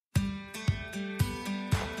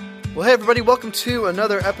Well, hey everybody, welcome to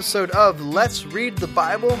another episode of Let's Read the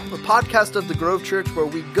Bible, a podcast of the Grove Church where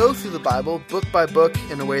we go through the Bible book by book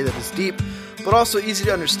in a way that is deep, but also easy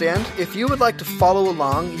to understand. If you would like to follow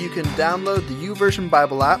along, you can download the YouVersion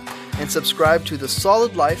Bible app and subscribe to the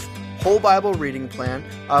Solid Life Whole Bible Reading Plan.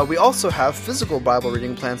 We also have physical Bible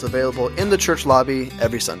reading plans available in the church lobby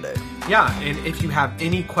every Sunday. Yeah, and if you have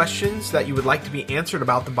any questions that you would like to be answered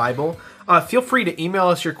about the Bible, feel free to email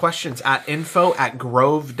us your questions at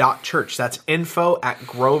info@grove.church. That's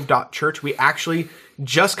info@grove.church. We actually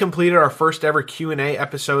just completed our first ever Q&A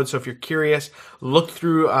episode, so if you're curious, look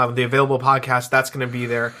through the available podcast. That's going to be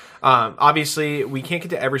there. Obviously, we can't get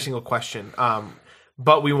to every single question,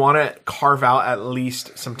 but we want to carve out at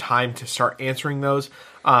least some time to start answering those.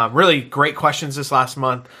 Really great questions this last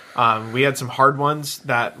month. We had some hard ones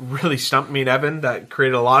that really stumped me and Evan that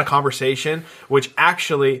created a lot of conversation, which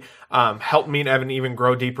actually helped me and Evan even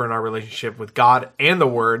grow deeper in our relationship with God and the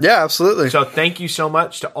Word. Yeah, absolutely. So thank you so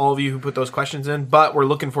much to all of you who put those questions in, but we're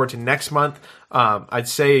looking forward to next month. I'd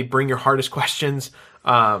say bring your hardest questions.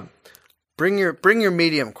 Bring your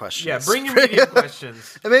medium questions. Yeah, bring your medium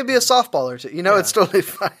questions. It may be a softball or two. You know, It's totally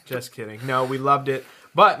fine. Just kidding. No, we loved it.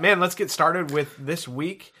 But man, let's get started with this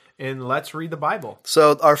week in Let's Read the Bible.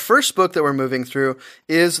 So our first book that we're moving through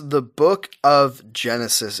is the book of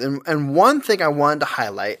Genesis. And one thing I wanted to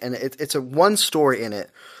highlight, and it's a one story in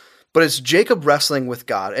it, but it's Jacob wrestling with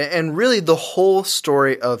God, and really the whole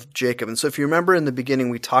story of Jacob. And so if you remember in the beginning,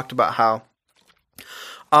 we talked about how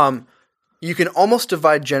you can almost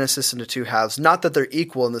divide Genesis into two halves. Not that they're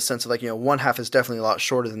equal in the sense of one half is definitely a lot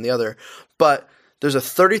shorter than the other, but there's a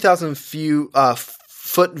 30,000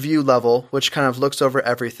 foot view level, which kind of looks over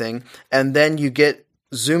everything. And then you get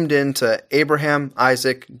zoomed into Abraham,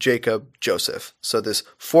 Isaac, Jacob, Joseph. So there's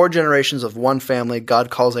 4 generations of one family. God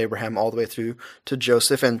calls Abraham all the way through to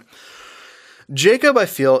Joseph. And Jacob, I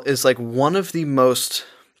feel, is like one of the most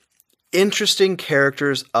interesting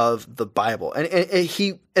characters of the Bible. And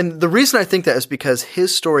the reason I think that is because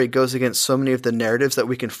his story goes against so many of the narratives that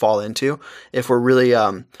we can fall into if we're really,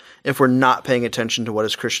 if we're not paying attention to what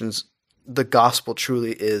as Christians the gospel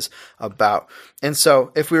truly is about. And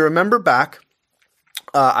so if we remember back,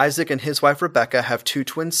 Isaac and his wife Rebekah have 2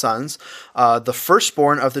 twin sons. The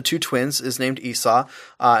firstborn of the 2 twins is named Esau,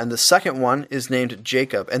 and the second one is named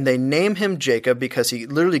Jacob. And they name him Jacob because he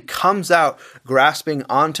literally comes out grasping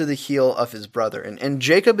onto the heel of his brother. And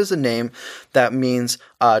Jacob is a name that means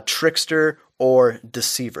trickster or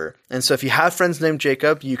deceiver. And so if you have friends named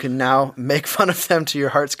Jacob, you can now make fun of them to your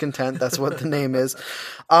heart's content. That's what the name is.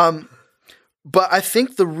 But I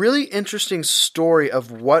think the really interesting story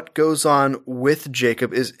of what goes on with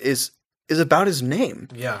Jacob is about his name.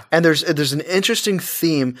 Yeah. And there's an interesting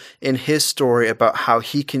theme in his story about how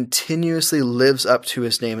he continuously lives up to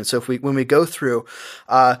his name. And so when we go through,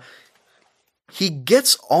 he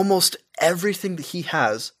gets almost everything that he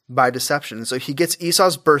has by deception. And so he gets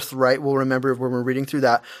Esau's birthright. We'll remember when we're reading through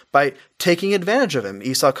that by taking advantage of him.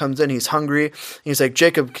 Esau comes in, he's hungry. And he's like,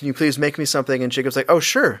 Jacob, can you please make me something? And Jacob's like, oh,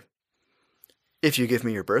 sure, if you give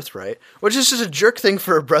me your birthright, which is just a jerk thing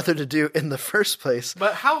for a brother to do in the first place.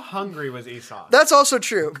 But how hungry was Esau? That's also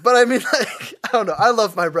true. But I mean, I don't know. I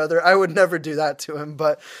love my brother. I would never do that to him,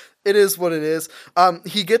 but it is what it is.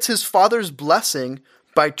 He gets his father's blessing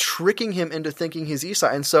by tricking him into thinking he's Esau.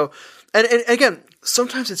 And so, and again,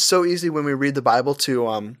 sometimes it's so easy when we read the Bible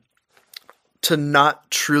to not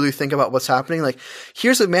truly think about what's happening. Like,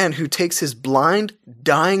 here's a man who takes his blind,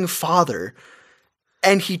 dying father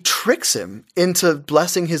and he tricks him into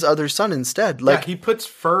blessing his other son instead. Like, he puts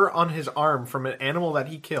fur on his arm from an animal that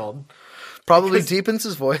he killed. Probably deepens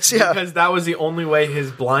his voice, yeah. Because that was the only way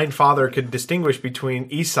his blind father could distinguish between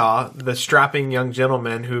Esau, the strapping young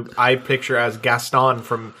gentleman who I picture as Gaston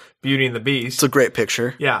from Beauty and the Beast. It's a great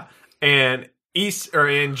picture. Yeah. And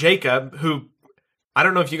Jacob, who, I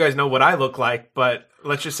don't know if you guys know what I look like, but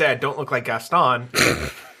let's just say I don't look like Gaston.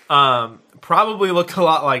 Probably looked a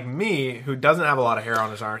lot like me, who doesn't have a lot of hair on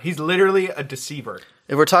his arm. He's literally a deceiver.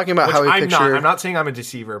 If we're talking about how we picture... I'm not saying I'm a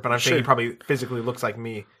deceiver, but I'm saying he probably physically looks like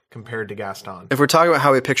me compared to Gaston. If we're talking about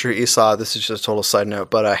how we picture Esau, this is just a total side note,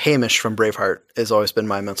 but Hamish from Braveheart has always been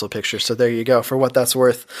my mental picture, so there you go, for what that's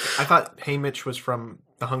worth. I thought Hamish was from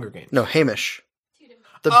The Hunger Games. No, Hamish.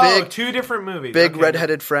 The 2 different movies. Big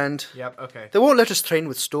redheaded friend. Yep. Okay. They won't let us train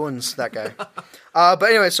with stones. That guy. But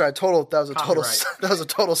anyway, sorry. That was a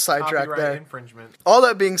total sidetrack there. Infringement. All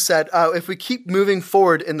that being said, if we keep moving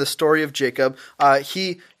forward in the story of Jacob,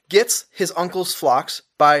 he gets his uncle's flocks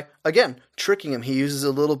by, again, tricking him. He uses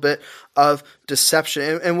a little bit of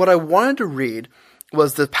deception. And what I wanted to read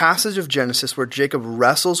was the passage of Genesis where Jacob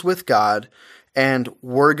wrestles with God and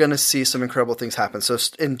we're going to see some incredible things happen. So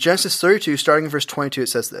in Genesis 32, starting in verse 22, it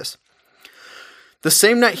says this. The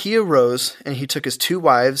same night he arose, and he took his 2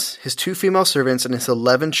 wives, his 2 female servants, and his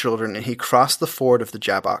 11 children, and he crossed the ford of the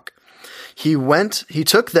Jabbok. He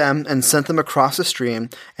took them and sent them across the stream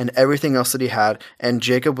and everything else that he had, and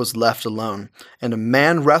Jacob was left alone. And a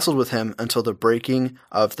man wrestled with him until the breaking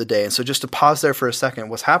of the day. And so just to pause there for a second,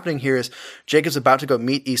 what's happening here is Jacob's about to go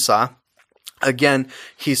meet Esau. Again,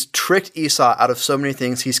 he's tricked Esau out of so many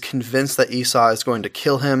things. He's convinced that Esau is going to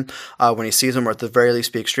kill him when he sees him, or at the very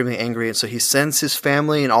least be extremely angry. And so he sends his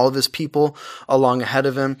family and all of his people along ahead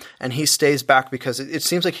of him, and he stays back because it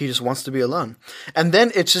seems like he just wants to be alone. And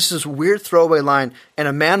then it's just this weird throwaway line, and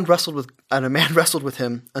a man wrestled with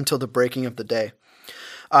him until the breaking of the day.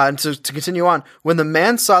 And so to continue on, when the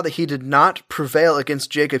man saw that he did not prevail against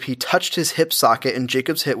Jacob, he touched his hip socket, and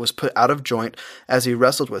Jacob's hip was put out of joint as he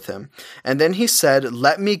wrestled with him. And then he said,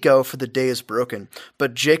 "Let me go, for the day is broken."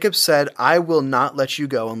 But Jacob said, "I will not let you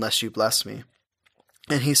go unless you bless me."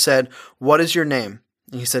 And he said, "What is your name?"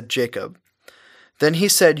 And he said, "Jacob." Then he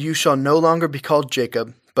said, "You shall no longer be called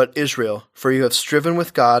Jacob, but Israel, for you have striven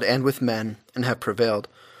with God and with men, and have prevailed."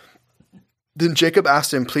 Then Jacob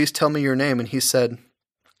asked him, "Please tell me your name." And he said,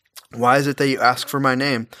 "Why is it that you ask for my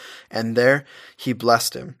name?" And there he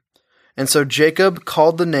blessed him. And so Jacob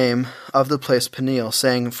called the name of the place Peniel,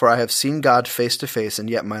 saying, "For I have seen God face to face, and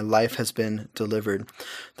yet my life has been delivered."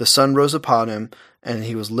 The sun rose upon him, and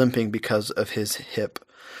he was limping because of his hip.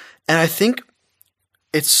 And I think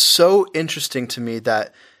it's so interesting to me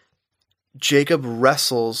that Jacob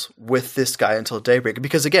wrestles with this guy until daybreak,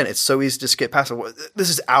 because again, it's so easy to skip past it. This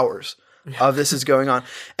is hours of this is going on.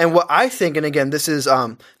 And what I think, and again, this is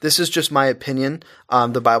just my opinion.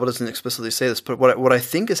 The Bible doesn't explicitly say this, but what I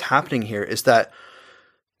think is happening here is that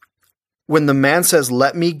when the man says,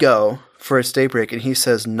 "Let me go, for it's daybreak," and he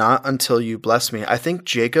says, "Not until you bless me," I think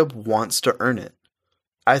Jacob wants to earn it.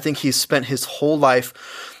 I think he's spent his whole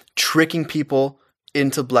life tricking people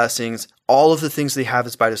into blessings. All of the things that he have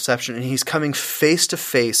is by deception, and he's coming face to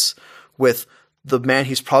face with the man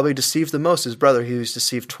he's probably deceived the most, his brother, who he's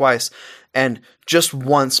deceived twice. And just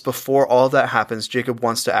once before all of that happens, Jacob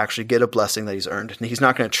wants to actually get a blessing that he's earned. And he's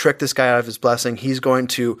not going to trick this guy out of his blessing. He's going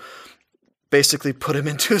to basically put him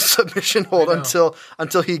into a submission hold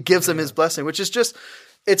until he gives him his blessing, which is just,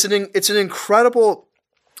 it's an incredible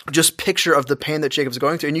just picture of the pain that Jacob's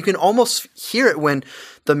going through. And you can almost hear it when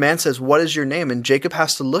the man says, "What is your name?" And Jacob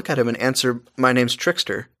has to look at him and answer, "My name's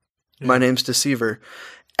Trickster. My name's Deceiver."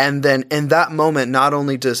 And then in that moment, not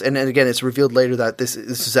only does, and again, it's revealed later that this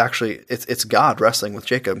is actually, it's God wrestling with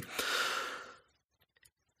Jacob.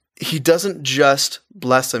 He doesn't just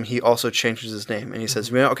bless him, he also changes his name. And he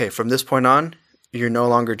says, "Okay, from this point on, you're no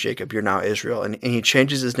longer Jacob, you're now Israel." And he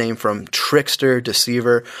changes his name from Trickster,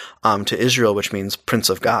 Deceiver, to Israel, which means Prince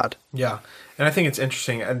of God. Yeah. And I think it's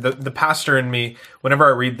interesting. And the pastor in me, whenever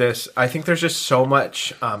I read this, I think there's just so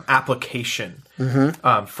much application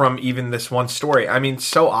from even this one story. I mean,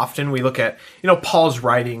 so often we look at, Paul's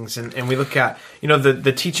writings and we look at,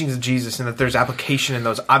 the teachings of Jesus, and that there's application in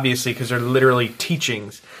those, obviously, because they're literally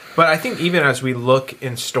teachings. But I think even as we look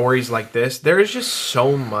in stories like this, there is just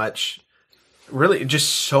so much, really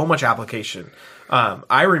just so much application.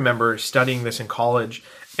 I remember studying this in college,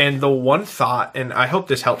 and the one thought, and I hope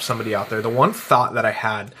this helps somebody out there, the one thought that I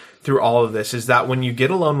had through all of this is that when you get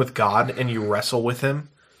alone with God and you wrestle with him,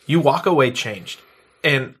 you walk away changed.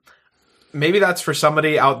 And maybe that's for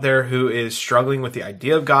somebody out there who is struggling with the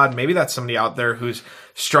idea of God. Maybe that's somebody out there who's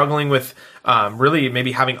struggling with really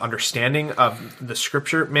maybe having understanding of the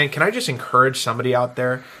scripture. Man, can I just encourage somebody out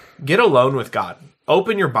there, get alone with God.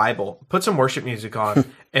 Open your Bible, put some worship music on,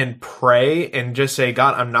 and pray, and just say,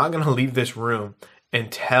 "God, I'm not going to leave this room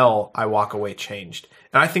until I walk away changed."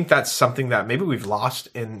 And I think that's something that maybe we've lost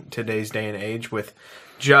in today's day and age, with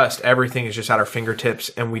just everything is just at our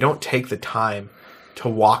fingertips, and we don't take the time to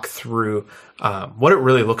walk through what it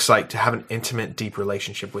really looks like to have an intimate, deep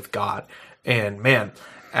relationship with God. And man,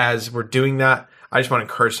 as we're doing that, I just want to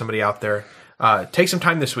encourage somebody out there, take some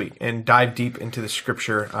time this week and dive deep into the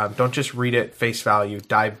scripture. Don't just read it face value,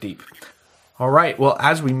 dive deep. All right. Well,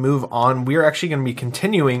 as we move on, we are actually going to be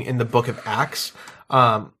continuing in the book of Acts.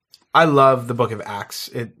 I love the book of Acts.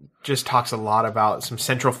 It just talks a lot about some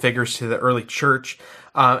central figures to the early church.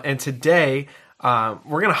 And today,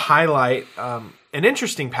 we're going to highlight an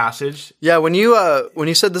interesting passage. Yeah, when you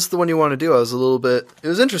said this is the one you want to do, it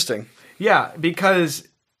was interesting. Yeah, because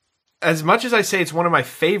as much as I say it's one of my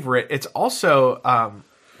favorite, it's also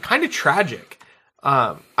kind of tragic.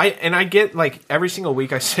 I get, like, every single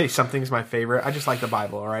week I say something's my favorite. I just like the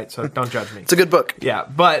Bible, all right? So don't judge me. It's a good book. Yeah,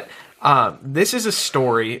 but This is a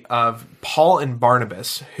story of Paul and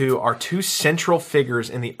Barnabas, who are two central figures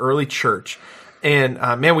in the early church. And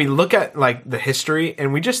man, we look at like the history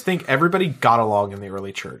and we just think everybody got along in the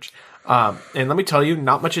early church. And let me tell you,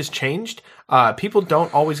 not much has changed. People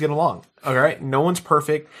don't always get along. All right. No one's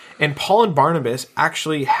perfect. And Paul and Barnabas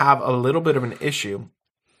actually have a little bit of an issue.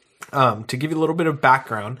 To give you a little bit of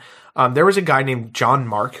background, there was a guy named John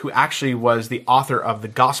Mark who actually was the author of the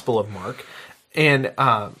Gospel of Mark. And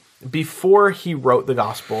before he wrote the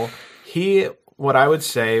gospel, what I would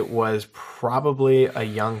say was probably a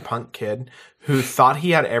young punk kid who thought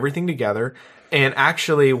he had everything together and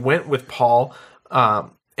actually went with Paul.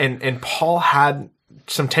 And Paul had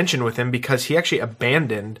some tension with him because he actually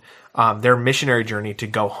abandoned their missionary journey to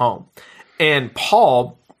go home. And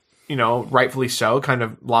Paul, rightfully so, kind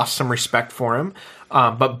of lost some respect for him.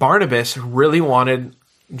 But Barnabas really wanted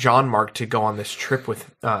John Mark to go on this trip with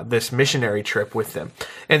this missionary trip with them.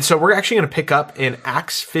 And so we're actually going to pick up in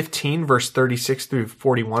Acts 15, verse 36 through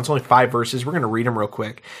 41. It's only 5 verses. We're going to read them real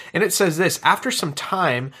quick. And it says this: after some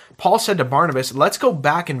time, Paul said to Barnabas, let's go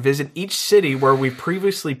back and visit each city where we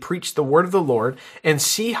previously preached the word of the Lord and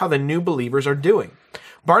see how the new believers are doing.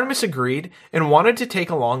 Barnabas agreed and wanted to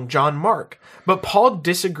take along John Mark, but Paul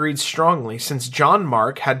disagreed strongly since John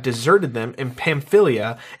Mark had deserted them in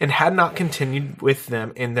Pamphylia and had not continued with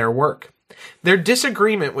them in their work. Their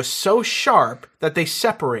disagreement was so sharp that they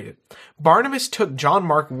separated. Barnabas took John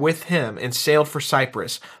Mark with him and sailed for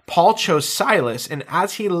Cyprus. Paul chose Silas, and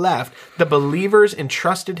as he left, the believers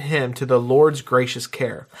entrusted him to the Lord's gracious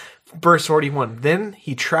care. Verse 41, then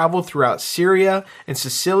he traveled throughout Syria and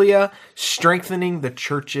Cilicia, strengthening the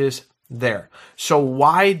churches there. So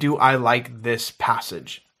why do I like this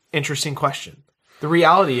passage? Interesting question. The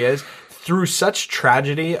reality is, through such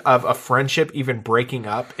tragedy of a friendship even breaking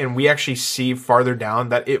up, and we actually see farther down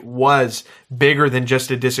that it was bigger than just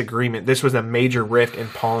a disagreement. This was a major rift in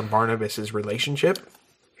Paul and Barnabas' relationship.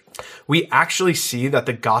 We actually see that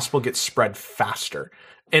the gospel gets spread faster.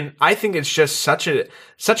 And I think it's just such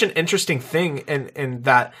an interesting thing, and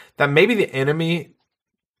that maybe the enemy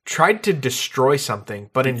tried to destroy something,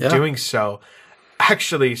 but in doing so,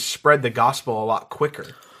 actually spread the gospel a lot quicker.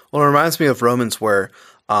 Well, it reminds me of Romans where,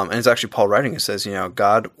 and it's actually Paul writing, it says,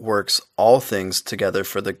 God works all things together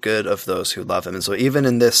for the good of those who love him. And so even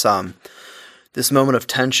in this this moment of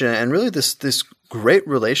tension and really this great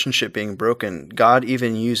relationship being broken, God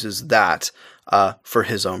even uses that for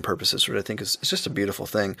his own purposes, which I think is just a beautiful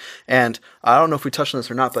thing. And I don't know if we touched on this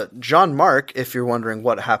or not, but John Mark, if you're wondering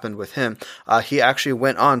what happened with him, he actually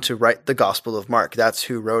went on to write the Gospel of Mark. That's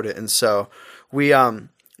who wrote it. And so we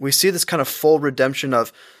see this kind of full redemption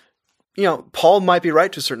of, Paul might be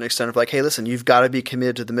right to a certain extent of like, hey, listen, you've got to be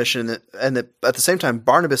committed to the mission. And at the same time,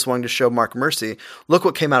 Barnabas wanting to show Mark mercy. Look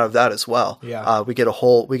what came out of that as well. Yeah. We get a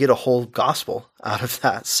whole gospel out of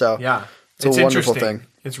that. So yeah, it's a wonderful thing.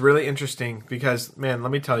 It's really interesting because, man,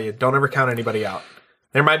 let me tell you, don't ever count anybody out.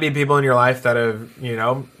 There might be people in your life that have,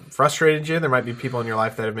 frustrated you. There might be people in your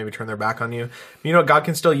life that have maybe turned their back on you. God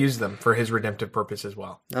can still use them for his redemptive purpose as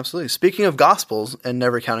well. Absolutely. Speaking of gospels and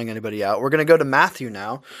never counting anybody out, we're going to go to Matthew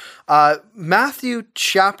now. Matthew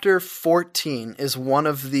chapter 14 is one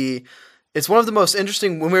of the most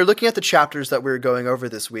interesting. When we were looking at the chapters that we were going over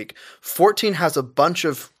this week, 14 has a bunch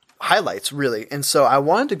of highlights, really. And so I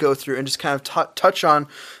wanted to go through and just kind of touch on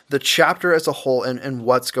the chapter as a whole and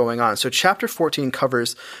what's going on. So chapter 14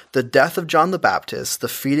 covers the death of John the Baptist, the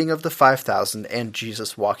feeding of the 5,000, and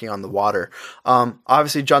Jesus walking on the water.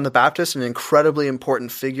 Obviously, John the Baptist, an incredibly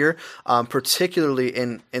important figure, particularly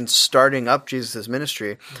in starting up Jesus'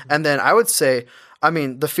 ministry. And then I would say,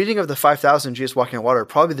 the feeding of the 5,000, Jesus walking on water, are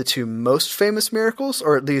probably the two most famous miracles,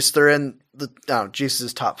 or at least they're in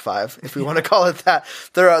Jesus' top 5, if we want to call it that.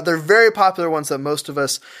 They're very popular ones that most of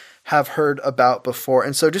us have heard about before.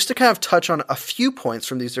 And so just to kind of touch on a few points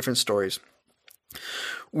from these different stories,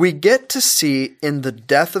 we get to see in the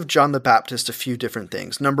death of John the Baptist a few different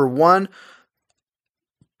things. Number one,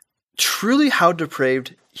 truly how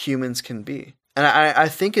depraved humans can be. And I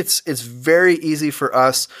think it's very easy for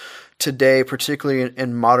us today, particularly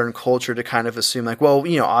in modern culture, to kind of assume like, well,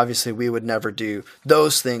 obviously we would never do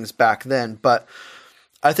those things back then. But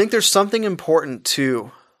I think there's something important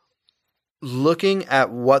to looking at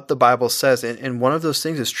what the Bible says. And one of those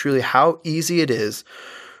things is truly how easy it is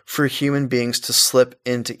for human beings to slip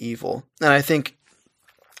into evil. And I think,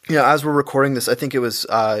 as we're recording this, I think it was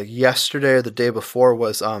yesterday or the day before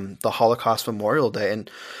was the Holocaust Memorial Day. And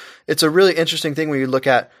it's a really interesting thing when you look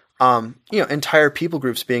at entire people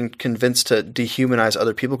groups being convinced to dehumanize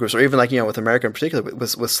other people groups, or even like, with America in particular,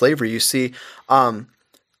 with slavery, you see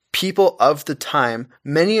people of the time,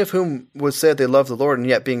 many of whom would say that they love the Lord, and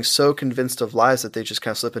yet being so convinced of lies that they just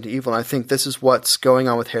kind of slip into evil. And I think this is what's going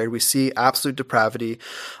on with Herod. We see absolute depravity.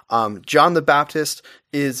 John the Baptist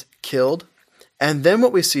is killed. And then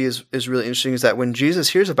what we see is really interesting is that when Jesus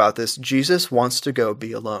hears about this, Jesus wants to go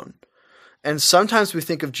be alone. And sometimes we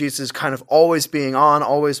think of Jesus kind of always being on,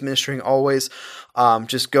 always ministering, always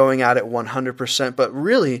just going at it 100%. But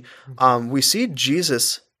really, we see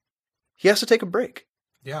Jesus, he has to take a break.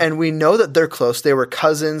 Yeah. And we know that they're close. They were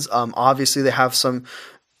cousins. Obviously, they have some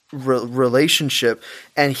relationship.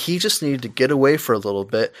 And he just needed to get away for a little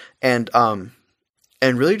bit and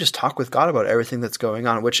really just talk with God about everything that's going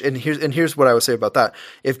on. And here's what I would say about that.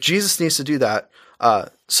 If Jesus needs to do that,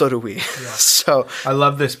 so do we. Yeah. So I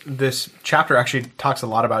love this. This chapter actually talks a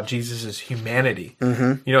lot about Jesus's humanity.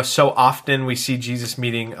 Mm-hmm. So often we see Jesus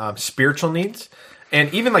meeting spiritual needs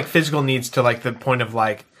and even like physical needs to like the point of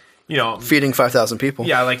like, feeding 5,000 people.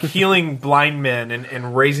 Yeah, like healing blind men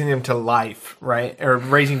and raising them to life, right? Or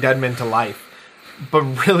raising dead men to life. But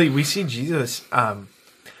really, we see Jesus, I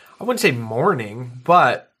wouldn't say mourning,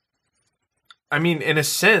 but I mean, in a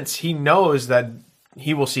sense, he knows that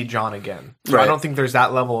he will see John again. So right. I don't think there's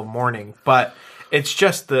that level of mourning, but it's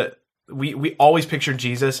just that we always picture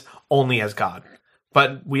Jesus only as God.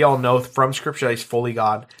 But we all know from Scripture that he's fully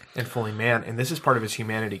God and fully man, and this is part of his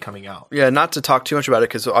humanity coming out. Yeah, not to talk too much about it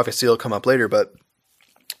because obviously it'll come up later, but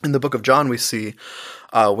in the book of John we see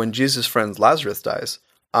when Jesus' friend Lazarus dies,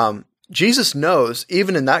 Jesus knows,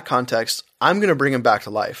 even in that context, I'm going to bring him back to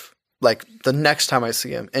life, like the next time I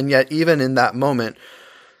see him. And yet even in that moment,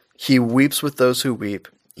 he weeps with those who weep.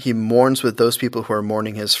 He mourns with those people who are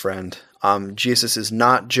mourning his friend. Jesus is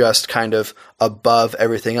not just kind of above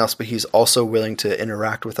everything else, but he's also willing to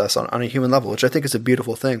interact with us on a human level, which I think is a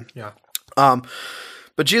beautiful thing. Yeah.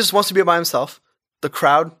 But Jesus wants to be by himself. The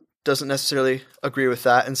crowd doesn't necessarily agree with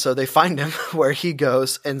that, and so they find him where he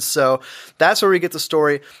goes. And so that's where we get the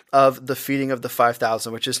story of the feeding of the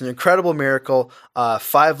 5,000, which is an incredible miracle.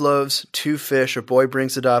 5 loaves, 2 fish, a boy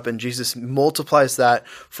brings it up, and Jesus multiplies that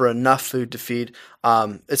for enough food to feed.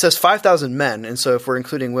 It says 5,000 men, and so if we're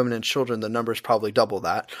including women and children, the number is probably double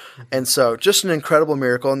that. And so just an incredible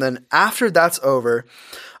miracle. And then after that's over,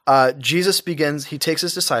 Jesus he takes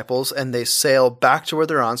his disciples, and they sail back to where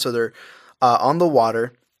they're on, so they're on the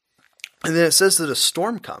water. And then it says that a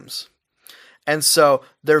storm comes. And so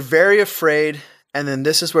they're very afraid. And then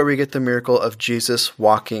this is where we get the miracle of Jesus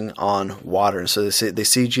walking on water. And so they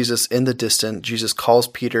see Jesus in the distance. Jesus calls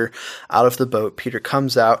Peter out of the boat. Peter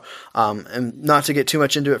comes out. And not to get too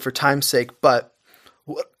much into it for time's sake, but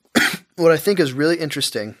what I think is really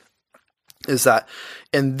interesting is that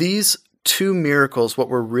in these 2 miracles, what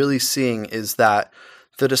we're really seeing is that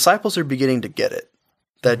the disciples are beginning to get it.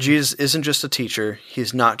 That Jesus isn't just a teacher,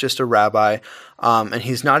 he's not just a rabbi, and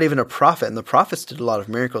he's not even a prophet. And the prophets did a lot of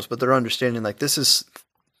miracles, but they're understanding like this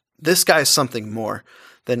guy is something more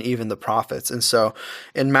than even the prophets. And so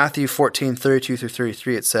in Matthew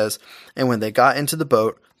 14:32-33, it says, "And when they got into the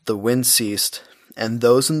boat, the wind ceased, and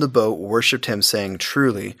those in the boat worshipped him, saying,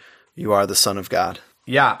 'Truly, you are the Son of God.'"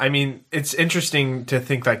 Yeah, I mean, it's interesting to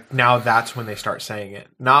think like now that's when they start saying it.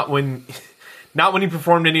 Not when he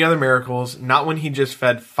performed any other miracles, not when he just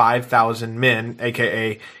fed 5,000 men,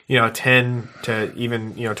 aka, 10 to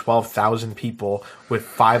even, 12,000 people with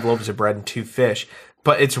 5 loaves of bread and 2 fish.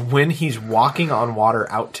 But it's when he's walking on water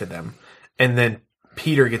out to them. And then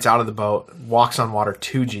Peter gets out of the boat, walks on water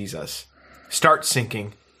to Jesus, starts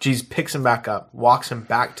sinking. Jesus picks him back up, walks him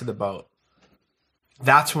back to the boat.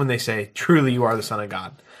 That's when they say, "Truly, you are the Son of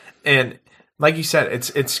God." And like you said,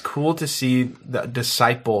 it's cool to see the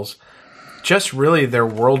disciples just really their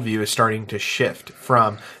worldview is starting to shift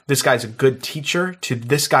from this guy's a good teacher to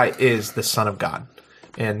this guy is the Son of God.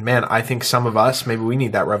 And man, I think some of us, maybe we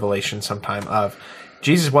need that revelation sometime of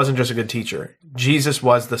Jesus wasn't just a good teacher. Jesus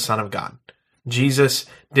was the Son of God. Jesus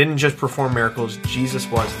didn't just perform miracles. Jesus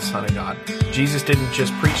was the Son of God. Jesus didn't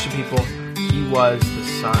just preach to people. He was the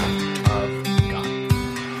Son of God.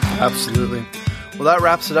 Absolutely. Well, that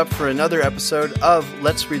wraps it up for another episode of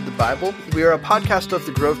Let's Read the Bible. We are a podcast of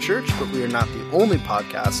the Grove Church, but we are not the only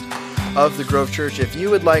podcast of the Grove Church. If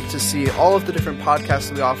you would like to see all of the different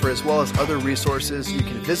podcasts we offer, as well as other resources, you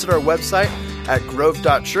can visit our website at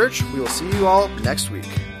grove.church. We will see you all next week.